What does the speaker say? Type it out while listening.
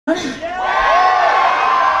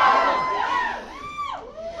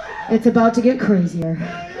It's about to get crazier.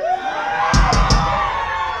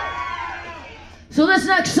 So this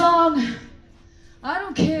next song, I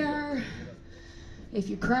don't care if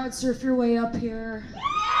you crowd surf your way up here.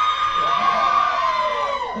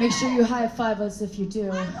 Make sure you high five us if you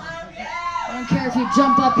do. I don't care if you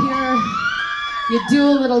jump up here, you do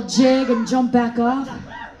a little jig and jump back off.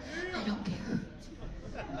 I don't care.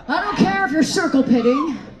 I don't care if you're circle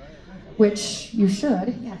pitting, which you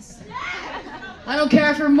should, yes. I don't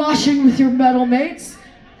care if you're moshing with your metal mates,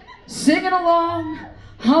 singing along,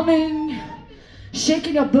 humming,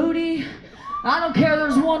 shaking a booty. I don't care,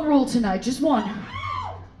 there's one rule tonight, just one.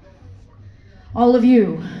 All of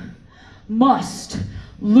you must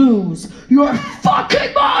lose your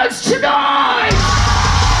fucking minds tonight!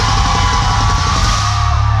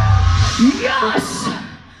 Yes!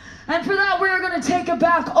 And for that, we're gonna take it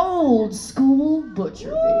back old school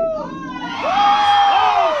butcher, baby.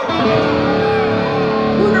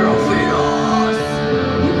 We're gonna feed us!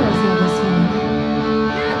 You guys know this one.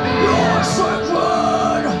 You're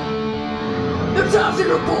sacred! It's after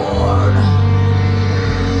you're born!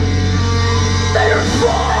 They are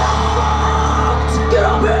fucked! Get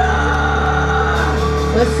up here!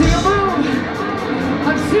 Let's see a move!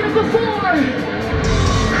 I've seen it before!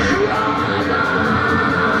 You're gonna